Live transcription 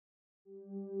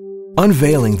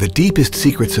Unveiling the deepest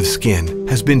secrets of skin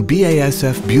has been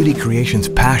BASF Beauty Creations'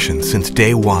 passion since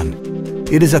day one.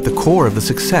 It is at the core of the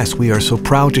success we are so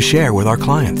proud to share with our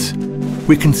clients.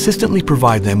 We consistently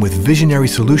provide them with visionary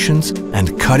solutions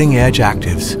and cutting-edge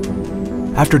actives.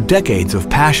 After decades of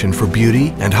passion for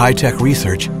beauty and high-tech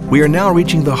research, we are now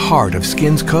reaching the heart of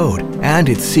skin's code and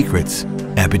its secrets,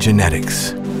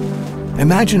 epigenetics.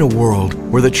 Imagine a world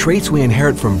where the traits we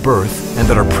inherit from birth and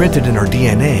that are printed in our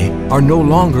DNA are no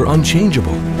longer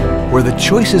unchangeable, where the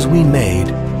choices we made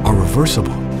are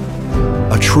reversible.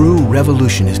 A true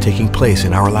revolution is taking place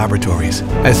in our laboratories,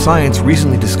 as science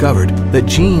recently discovered that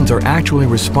genes are actually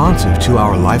responsive to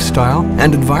our lifestyle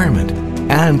and environment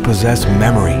and possess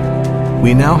memory.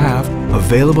 We now have,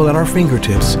 available at our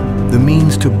fingertips, the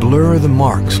means to blur the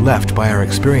marks left by our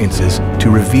experiences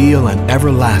to reveal an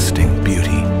everlasting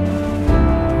beauty.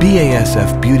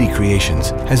 BASF Beauty Creations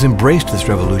has embraced this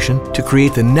revolution to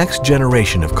create the next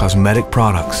generation of cosmetic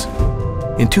products.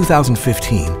 In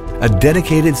 2015, a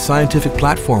dedicated scientific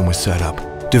platform was set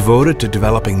up, devoted to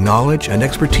developing knowledge and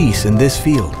expertise in this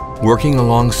field, working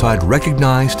alongside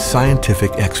recognized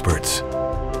scientific experts.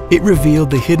 It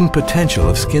revealed the hidden potential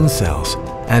of skin cells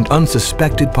and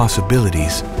unsuspected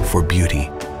possibilities for beauty.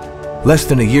 Less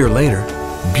than a year later,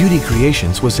 Beauty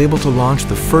Creations was able to launch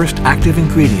the first active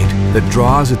ingredient that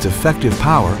draws its effective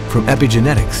power from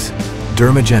epigenetics,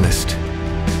 Dermagenist.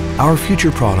 Our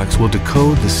future products will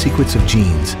decode the secrets of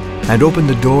genes and open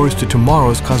the doors to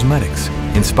tomorrow's cosmetics,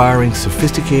 inspiring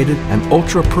sophisticated and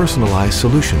ultra-personalized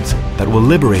solutions that will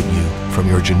liberate you from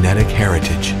your genetic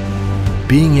heritage.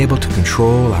 Being able to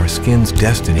control our skin's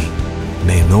destiny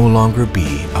may no longer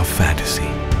be a fantasy.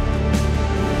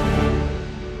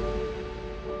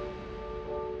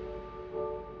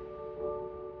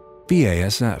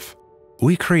 BASF.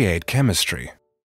 We create chemistry.